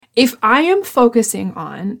If I am focusing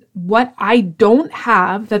on what I don't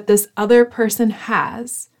have that this other person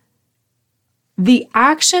has, the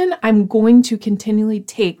action I'm going to continually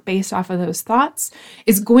take based off of those thoughts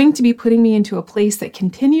is going to be putting me into a place that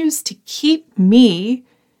continues to keep me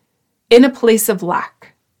in a place of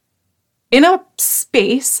lack, in a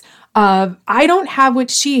space of I don't have what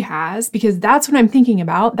she has, because that's what I'm thinking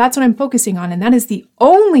about. That's what I'm focusing on. And that is the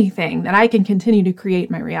only thing that I can continue to create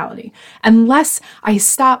my reality unless I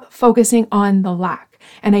stop focusing on the lack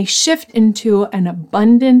and I shift into an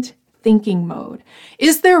abundant thinking mode.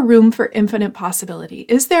 Is there room for infinite possibility?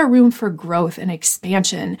 Is there room for growth and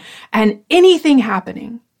expansion and anything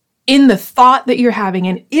happening in the thought that you're having?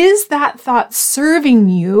 And is that thought serving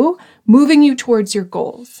you, moving you towards your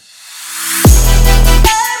goals?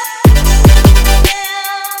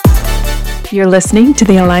 You're listening to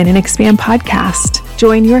the Align and Expand podcast.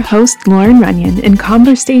 Join your host, Lauren Runyon, in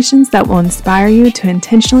conversations that will inspire you to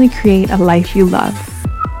intentionally create a life you love.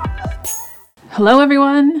 Hello,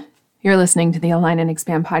 everyone. You're listening to the Align and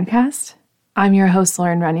Expand podcast. I'm your host,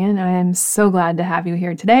 Lauren Runyon, and I am so glad to have you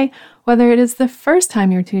here today. Whether it is the first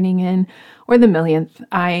time you're tuning in or the millionth,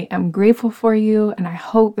 I am grateful for you, and I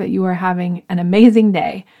hope that you are having an amazing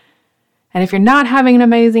day. And if you're not having an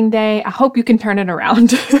amazing day, I hope you can turn it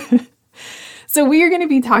around. So we are going to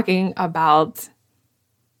be talking about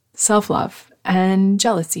self-love and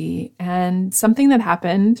jealousy and something that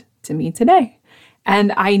happened to me today.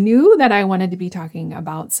 And I knew that I wanted to be talking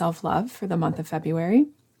about self-love for the month of February.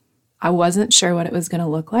 I wasn't sure what it was going to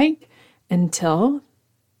look like until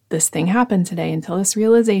this thing happened today, until this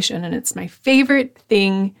realization. And it's my favorite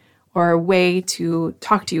thing or way to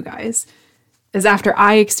talk to you guys is after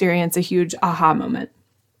I experience a huge aha moment.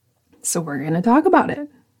 So we're going to talk about it.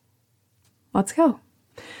 Let's go.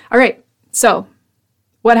 All right. So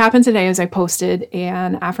what happened today is I posted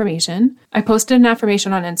an affirmation. I posted an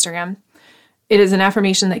affirmation on Instagram. It is an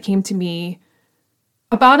affirmation that came to me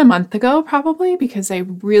about a month ago, probably, because I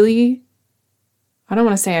don't want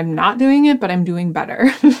to say I'm not doing it, but I'm doing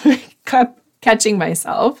better. Kept catching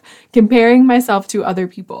myself, comparing myself to other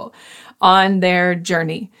people on their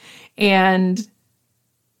journey. And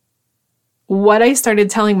what I started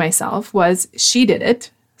telling myself was, she did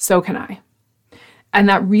it, so can I. And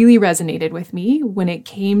that really resonated with me when it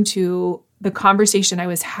came to the conversation I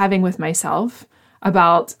was having with myself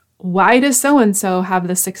about why does so-and-so have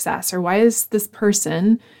this success, or why does this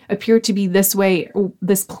person appear to be this way,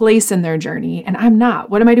 this place in their journey, and I'm not?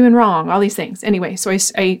 What am I doing wrong? All these things. Anyway, so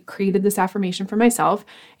I created this affirmation for myself.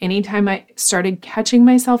 Anytime I started catching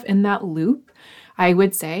myself in that loop, I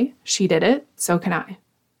would say, she did it, so can I.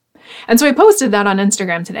 And so I posted that on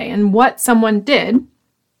Instagram today. And what someone did,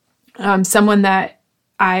 someone that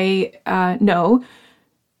I know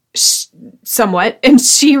somewhat, and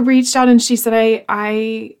she reached out and she said,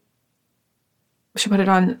 I should put it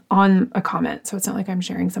on a comment, so it's not like I'm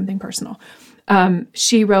sharing something personal.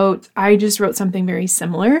 She wrote, I just wrote something very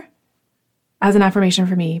similar as an affirmation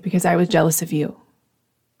for me because I was jealous of you.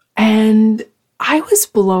 And I was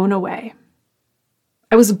blown away.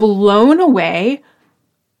 I was blown away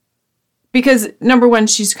because, number one,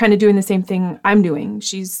 she's kind of doing the same thing I'm doing.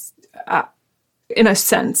 She's, in a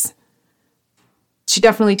sense, she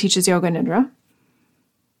definitely teaches yoga nidra.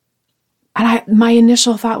 And my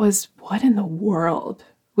initial thought was, what in the world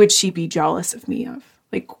would she be jealous of me of?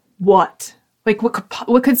 Like, what? Like,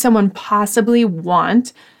 what could someone possibly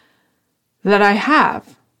want that I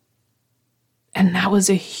have? And that was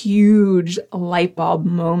a huge light bulb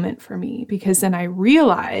moment for me, because then I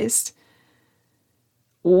realized,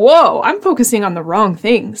 whoa, I'm focusing on the wrong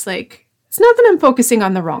things. Like, it's not that I'm focusing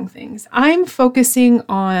on the wrong things. I'm focusing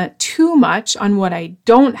on too much on what I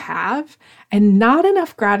don't have and not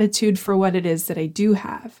enough gratitude for what it is that I do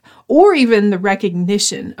have, or even the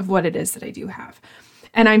recognition of what it is that I do have.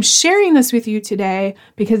 And I'm sharing this with you today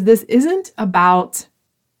because this isn't about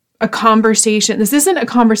a conversation. This isn't a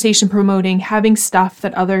conversation promoting having stuff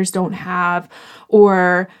that others don't have,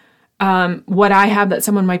 or what I have that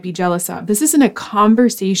someone might be jealous of. This isn't a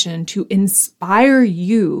conversation to inspire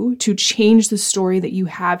you to change the story that you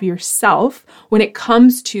have yourself when it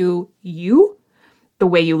comes to you, the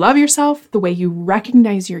way you love yourself, the way you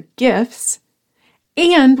recognize your gifts,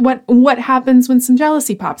 and what happens when some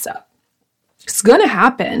jealousy pops up. It's going to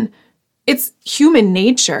happen. It's human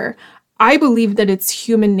nature. I believe that it's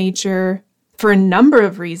human nature for a number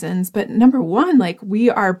of reasons, but number one, like we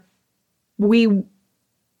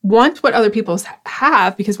want what other people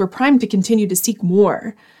have because we're primed to continue to seek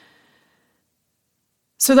more.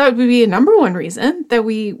 So that would be a number one reason that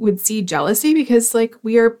we would see jealousy, because like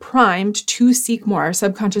we are primed to seek more. Our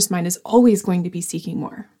subconscious mind is always going to be seeking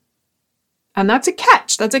more. And that's a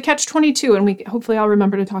catch. That's a catch 22. And hopefully I'll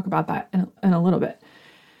remember to talk about that in a little bit.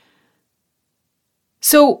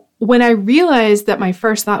 So when I realized that my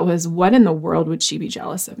first thought was, what in the world would she be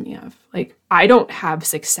jealous of me of? Like, I don't have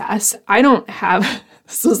success.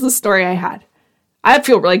 This was the story I had. I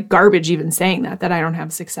feel like garbage even saying that I don't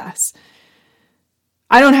have success.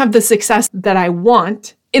 I don't have the success that I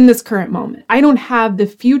want in this current moment. I don't have the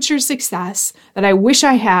future success that I wish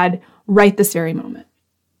I had right this very moment.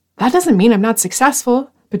 That doesn't mean I'm not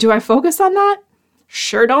successful, but do I focus on that?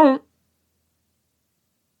 Sure don't.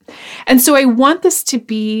 And so I want this to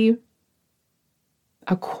be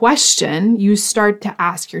a question you start to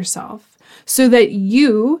ask yourself so that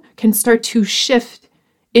you can start to shift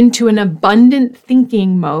into an abundant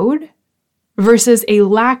thinking mode versus a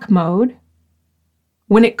lack mode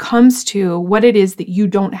when it comes to what it is that you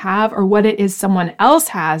don't have or what it is someone else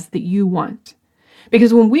has that you want.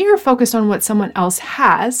 Because when we are focused on what someone else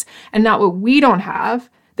has and not what we don't have,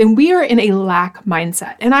 then we are in a lack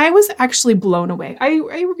mindset. And I was actually blown away. I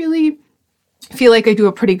really feel like I do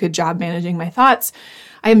a pretty good job managing my thoughts.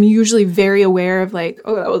 I'm usually very aware of like,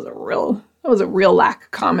 oh, that was a real lack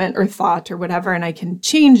comment or thought or whatever, and I can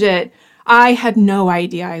change it. I had no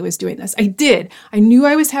idea I was doing this. I did. I knew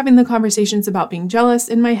I was having the conversations about being jealous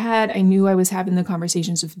in my head. I knew I was having the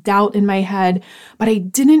conversations of doubt in my head, but I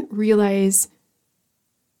didn't realize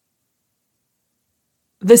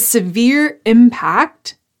the severe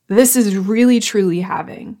impact this is really truly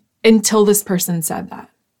having until this person said that.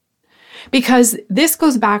 Because this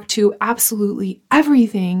goes back to absolutely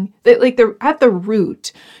everything that, like, at the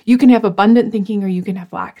root, you can have abundant thinking or you can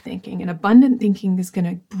have lack thinking. And abundant thinking is going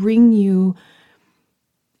to bring you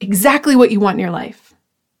exactly what you want in your life.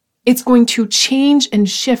 It's going to change and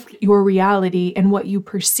shift your reality and what you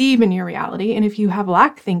perceive in your reality. And if you have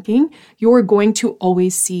lack thinking, you're going to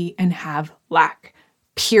always see and have lack,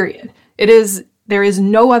 period. There is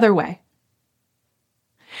no other way.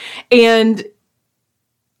 And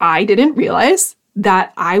I didn't realize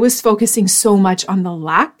that I was focusing so much on the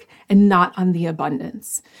lack and not on the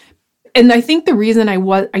abundance. And I think the reason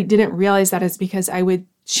I didn't realize that is because I would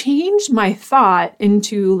change my thought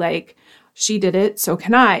into like, she did it, so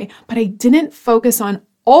can I. But I didn't focus on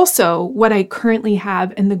also what I currently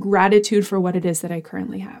have and the gratitude for what it is that I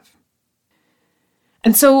currently have.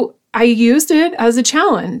 And so I used it as a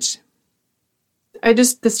challenge.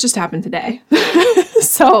 This just happened today.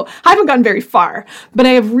 So I haven't gone very far, but I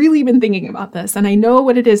have really been thinking about this and I know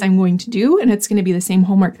what it is I'm going to do. And it's going to be the same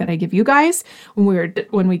homework that I give you guys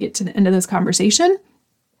when we get to the end of this conversation.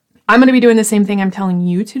 I'm going to be doing the same thing I'm telling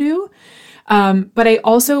you to do. But I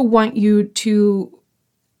also want you to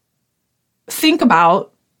think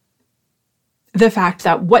about the fact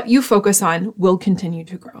that what you focus on will continue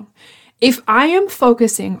to grow. If I am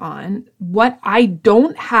focusing on what I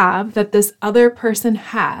don't have that this other person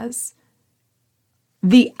has,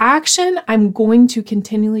 the action I'm going to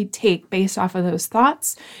continually take based off of those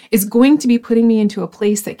thoughts is going to be putting me into a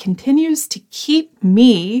place that continues to keep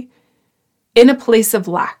me in a place of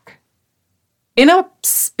lack, in a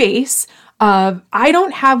space of I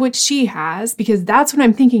don't have what she has because that's what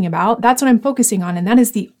I'm thinking about. That's what I'm focusing on. And that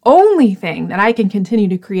is the only thing that I can continue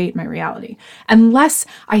to create my reality unless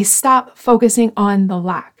I stop focusing on the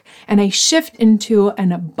lack and I shift into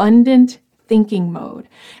an abundant thinking mode.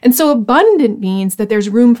 And so abundant means that there's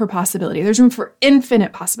room for possibility. There's room for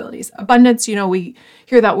infinite possibilities. Abundance, we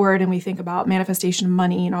hear that word and we think about manifestation of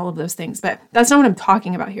money and all of those things, but that's not what I'm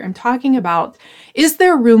talking about here. I'm talking about, is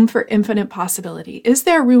there room for infinite possibility? Is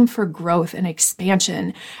there room for growth and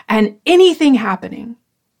expansion and anything happening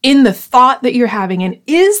in the thought that you're having? And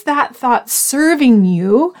is that thought serving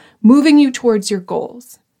you, moving you towards your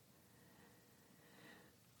goals?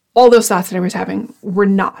 All those thoughts that I was having were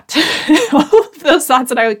not. All of those thoughts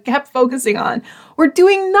that I kept focusing on were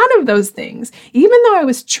doing none of those things, even though I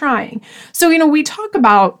was trying. So, when we talk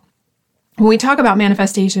about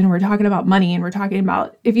manifestation, we're talking about money, and we're talking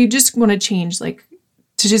about, if you just want to change, like,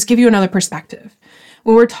 to just give you another perspective,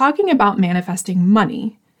 when we're talking about manifesting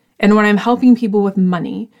money, and when I'm helping people with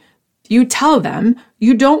money, you tell them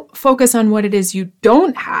you don't focus on what it is you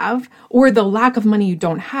don't have or the lack of money you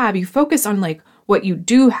don't have. You focus on like what you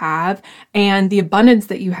do have and the abundance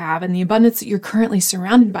that you have and the abundance that you're currently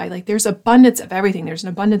surrounded by. Like there's abundance of everything. There's an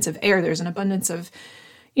abundance of air. There's an abundance of,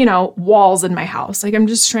 walls in my house. Like I'm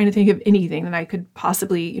just trying to think of anything that I could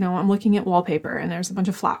possibly, I'm looking at wallpaper and there's a bunch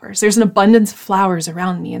of flowers. There's an abundance of flowers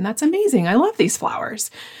around me and that's amazing. I love these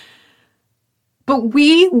flowers. But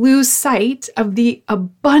we lose sight of the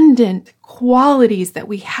abundant qualities that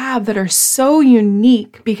we have that are so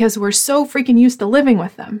unique because we're so freaking used to living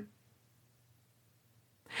with them.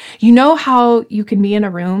 You know how you can be in a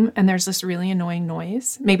room and there's this really annoying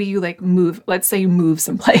noise? Maybe you like move, let's say you move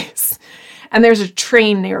someplace and there's a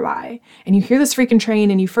train nearby and you hear this freaking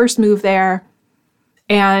train and you first move there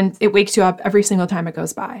and it wakes you up every single time it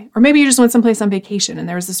goes by. Or maybe you just went someplace on vacation and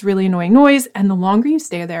there was this really annoying noise, and the longer you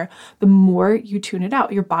stay there, the more you tune it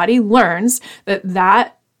out. Your body learns that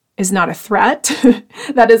that is not a threat.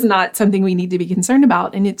 That is not something we need to be concerned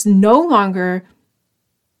about. And it's no longer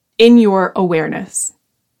in your awareness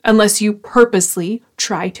unless you purposely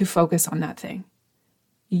try to focus on that thing.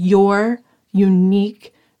 Your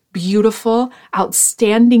unique, beautiful,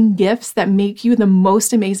 outstanding gifts that make you the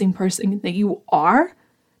most amazing person that you are,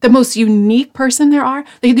 the most unique person there are.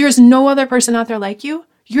 Like, there's no other person out there like you.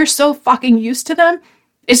 You're so fucking used to them.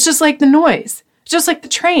 It's just like the noise. It's just like the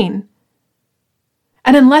train.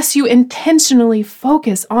 And unless you intentionally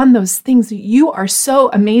focus on those things that you are so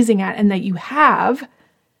amazing at and that you have,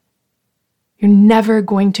 you're never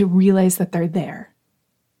going to realize that they're there.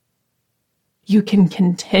 You can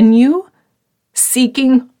continue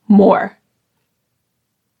seeking more.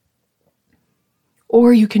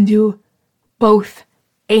 Or you can do both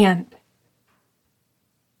and.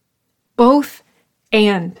 Both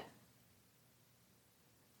and.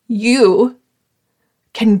 You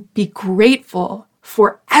can be grateful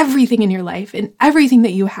for everything in your life and everything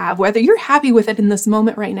that you have. Whether you're happy with it in this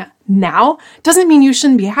moment right now doesn't mean you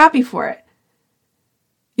shouldn't be happy for it.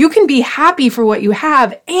 You can be happy for what you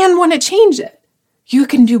have and want to change it. You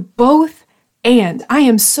can do both and. I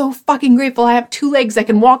am so fucking grateful I have 2 legs that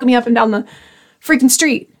can walk me up and down the freaking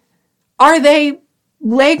street. Are they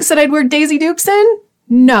legs that I'd wear Daisy Dukes in?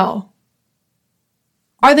 No.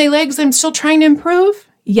 Are they legs I'm still trying to improve?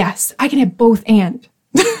 Yes. I can have both and.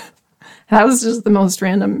 That was just the most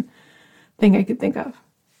random thing I could think of.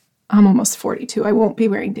 I'm almost 42. I won't be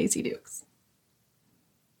wearing Daisy Dukes.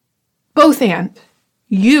 Both and.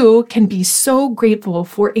 You can be so grateful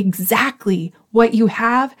for exactly what you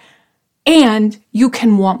have, and you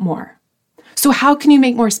can want more. So how can you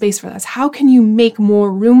make more space for this? How can you make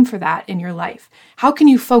more room for that in your life? How can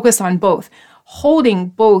you focus on both? Holding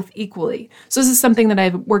both equally. So this is something that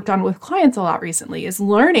I've worked on with clients a lot recently, is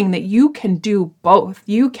learning that you can do both.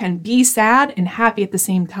 You can be sad and happy at the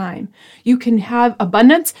same time. You can have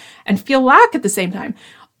abundance and feel lack at the same time.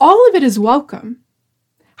 All of it is welcome.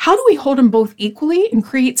 How do we hold them both equally and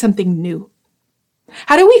create something new?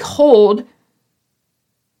 How do we hold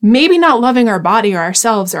maybe not loving our body or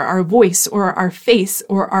ourselves or our voice or our face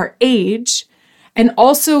or our age, and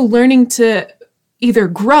also learning to either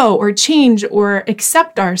grow or change or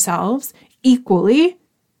accept ourselves equally,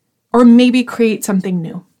 or maybe create something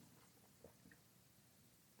new?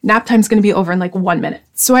 Nap time's going to be over in like 1 minute.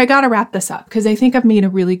 So I got to wrap this up because I think I've made a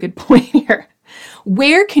really good point here.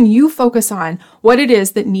 Where can you focus on what it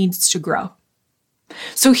is that needs to grow?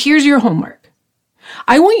 So here's your homework.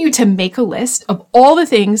 I want you to make a list of all the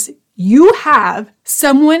things you have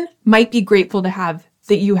someone might be grateful to have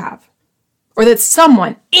that you have, or that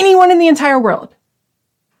someone, anyone in the entire world,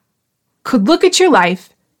 could look at your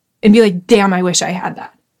life and be like, damn, I wish I had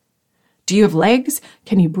that. Do you have legs?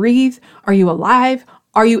 Can you breathe? Are you alive?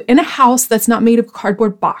 Are you in a house that's not made of a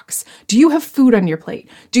cardboard box? Do you have food on your plate?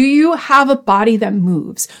 Do you have a body that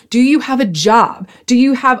moves? Do you have a job? Do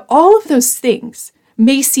you have all of those things?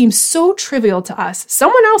 May seem so trivial to us.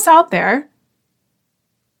 Someone else out there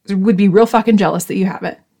would be real fucking jealous that you have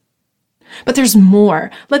it. But there's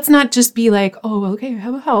more. Let's not just be like, oh, okay, I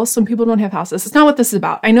have a house. Some people don't have houses. It's not what this is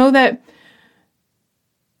about. I know that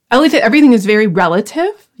everything is very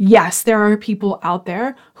relative. Yes, there are people out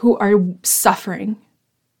there who are suffering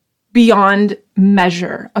beyond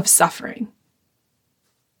measure of suffering.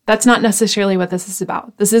 That's not necessarily what this is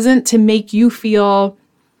about. This isn't to make you feel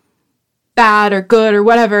bad or good or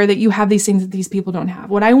whatever that you have these things that these people don't have.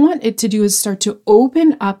 What I want it to do is start to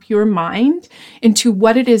open up your mind into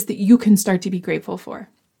what it is that you can start to be grateful for.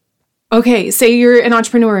 Okay, say you're an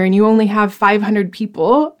entrepreneur and you only have 500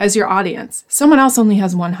 people as your audience. Someone else only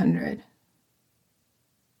has 100.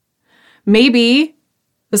 Maybe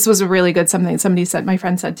this was a really good something somebody said, my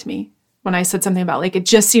friend said to me when I said something about like, it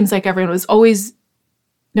just seems like everyone was always,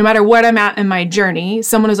 no matter what I'm at in my journey,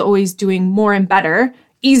 someone is always doing more and better,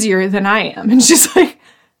 easier than I am. And she's like,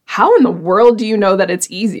 how in the world do you know that it's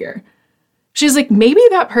easier? She's like, maybe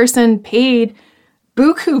that person paid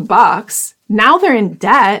buku bucks. Now they're in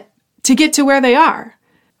debt to get to where they are.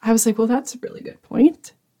 I was like, well, that's a really good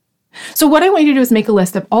point. So what I want you to do is make a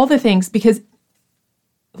list of all the things, because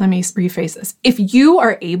let me rephrase this. If you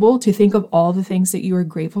are able to think of all the things that you are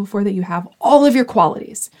grateful for, that you have, all of your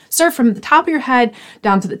qualities, start from the top of your head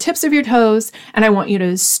down to the tips of your toes. And I want you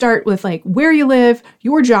to start with like where you live,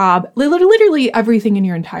 your job, literally everything in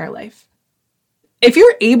your entire life. If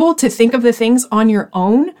you're able to think of the things on your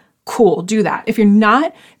own, cool, do that. If you're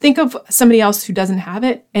not, think of somebody else who doesn't have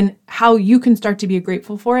it and how you can start to be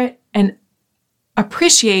grateful for it and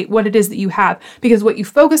appreciate what it is that you have, because what you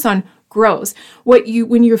focus on grows.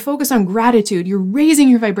 When you're focused on gratitude, you're raising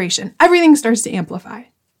your vibration. Everything starts to amplify.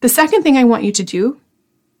 The second thing I want you to do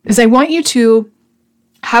is I want you to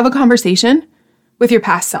have a conversation with your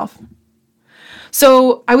past self.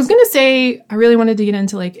 So I was going to say, I really wanted to get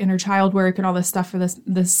into like inner child work and all this stuff for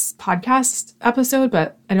this podcast episode,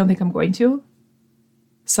 but I don't think I'm going to.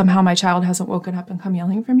 Somehow my child hasn't woken up and come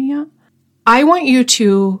yelling for me yet. I want you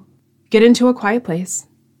to get into a quiet place.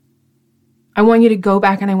 I want you to go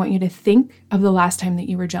back and I want you to think of the last time that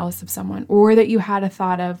you were jealous of someone, or that you had a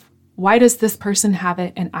thought of, why does this person have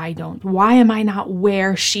it and I don't? Why am I not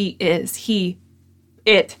where she is, he,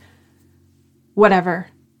 it, whatever,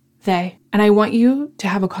 they? And I want you to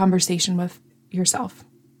have a conversation with yourself.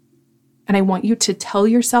 And I want you to tell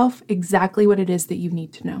yourself exactly what it is that you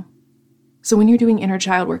need to know. So when you're doing inner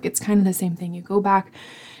child work, it's kind of the same thing. You go back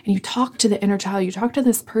and you talk to the inner child, you talk to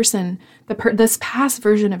this person, this past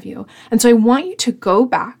version of you. And so I want you to go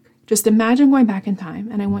back, just imagine going back in time,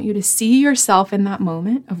 and I want you to see yourself in that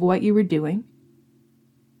moment of what you were doing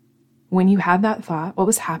when you had that thought, what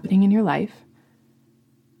was happening in your life,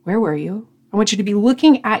 where were you? I want you to be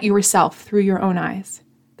looking at yourself through your own eyes,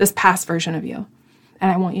 this past version of you.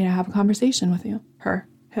 And I want you to have a conversation with you, her,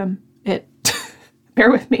 him, it. Bear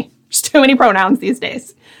with me. There's too many pronouns these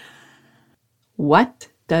days. What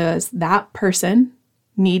does that person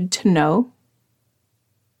need to know?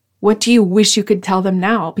 What do you wish you could tell them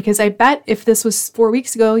now? Because I bet if this was 4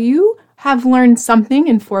 weeks ago, you have learned something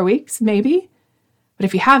in 4 weeks, maybe. But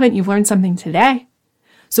if you haven't, you've learned something today.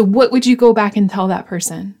 So what would you go back and tell that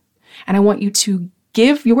person? And I want you to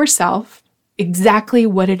give yourself exactly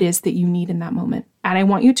what it is that you need in that moment. And I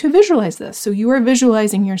want you to visualize this. So you are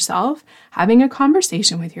visualizing yourself having a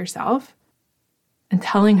conversation with yourself and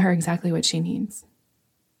telling her exactly what she needs.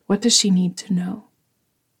 What does she need to know?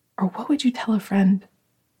 Or what would you tell a friend?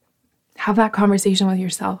 Have that conversation with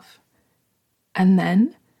yourself. And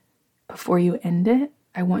then, before you end it,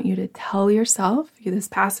 I want you to tell yourself, this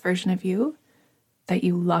past version of you, that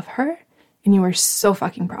you love her and you are so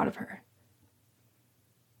fucking proud of her.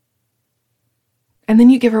 And then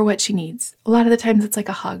you give her what she needs. A lot of the times it's like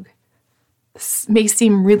a hug. This may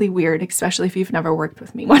seem really weird, especially if you've never worked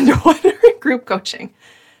with me one-to-one or in group coaching.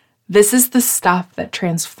 This is the stuff that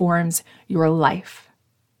transforms your life.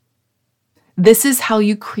 This is how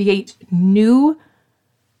you create new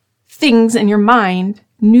things in your mind,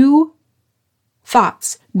 new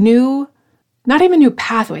thoughts, not even new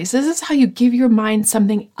pathways. This is how you give your mind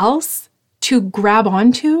something else to grab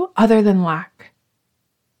onto other than lack.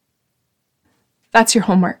 That's your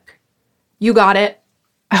homework. You got it.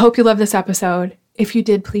 I hope you love this episode. If you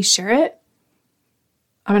did, please share it.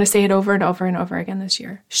 I'm going to say it over and over and over again this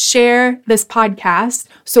year. Share this podcast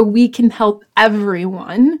so we can help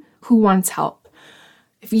everyone who wants help.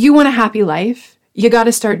 If you want a happy life, you got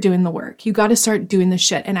to start doing the work. You got to start doing the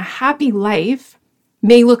shit. And a happy life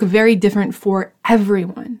may look very different for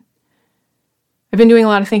everyone. I've been doing a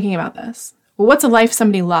lot of thinking about this. Well, what's a life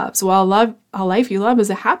somebody loves? Well, a life you love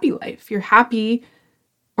is a happy life. You're happy,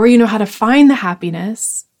 or you know how to find the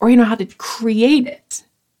happiness, or you know how to create it.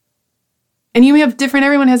 And you may have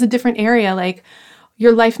everyone has a different area. Like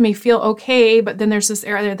your life may feel okay, but then there's this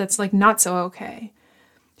area that's like not so okay.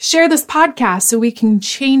 Share this podcast so we can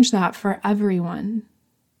change that for everyone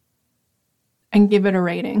and give it a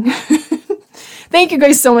rating. Thank you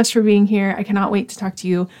guys so much for being here. I cannot wait to talk to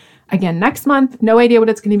you again next month. No idea what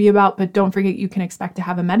it's going to be about, but don't forget you can expect to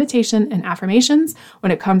have a meditation and affirmations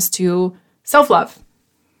when it comes to self-love.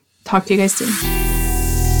 Talk to you guys soon.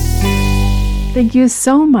 Thank you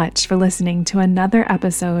so much for listening to another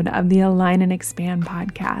episode of the Align and Expand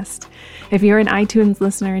podcast. If you're an iTunes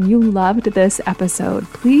listener and you loved this episode,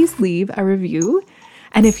 please leave a review.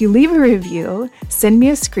 And if you leave a review, send me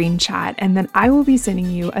a screenshot, and then I will be sending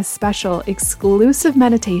you a special exclusive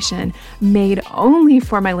meditation made only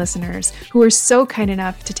for my listeners who are so kind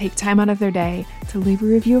enough to take time out of their day to leave a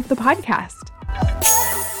review of the podcast.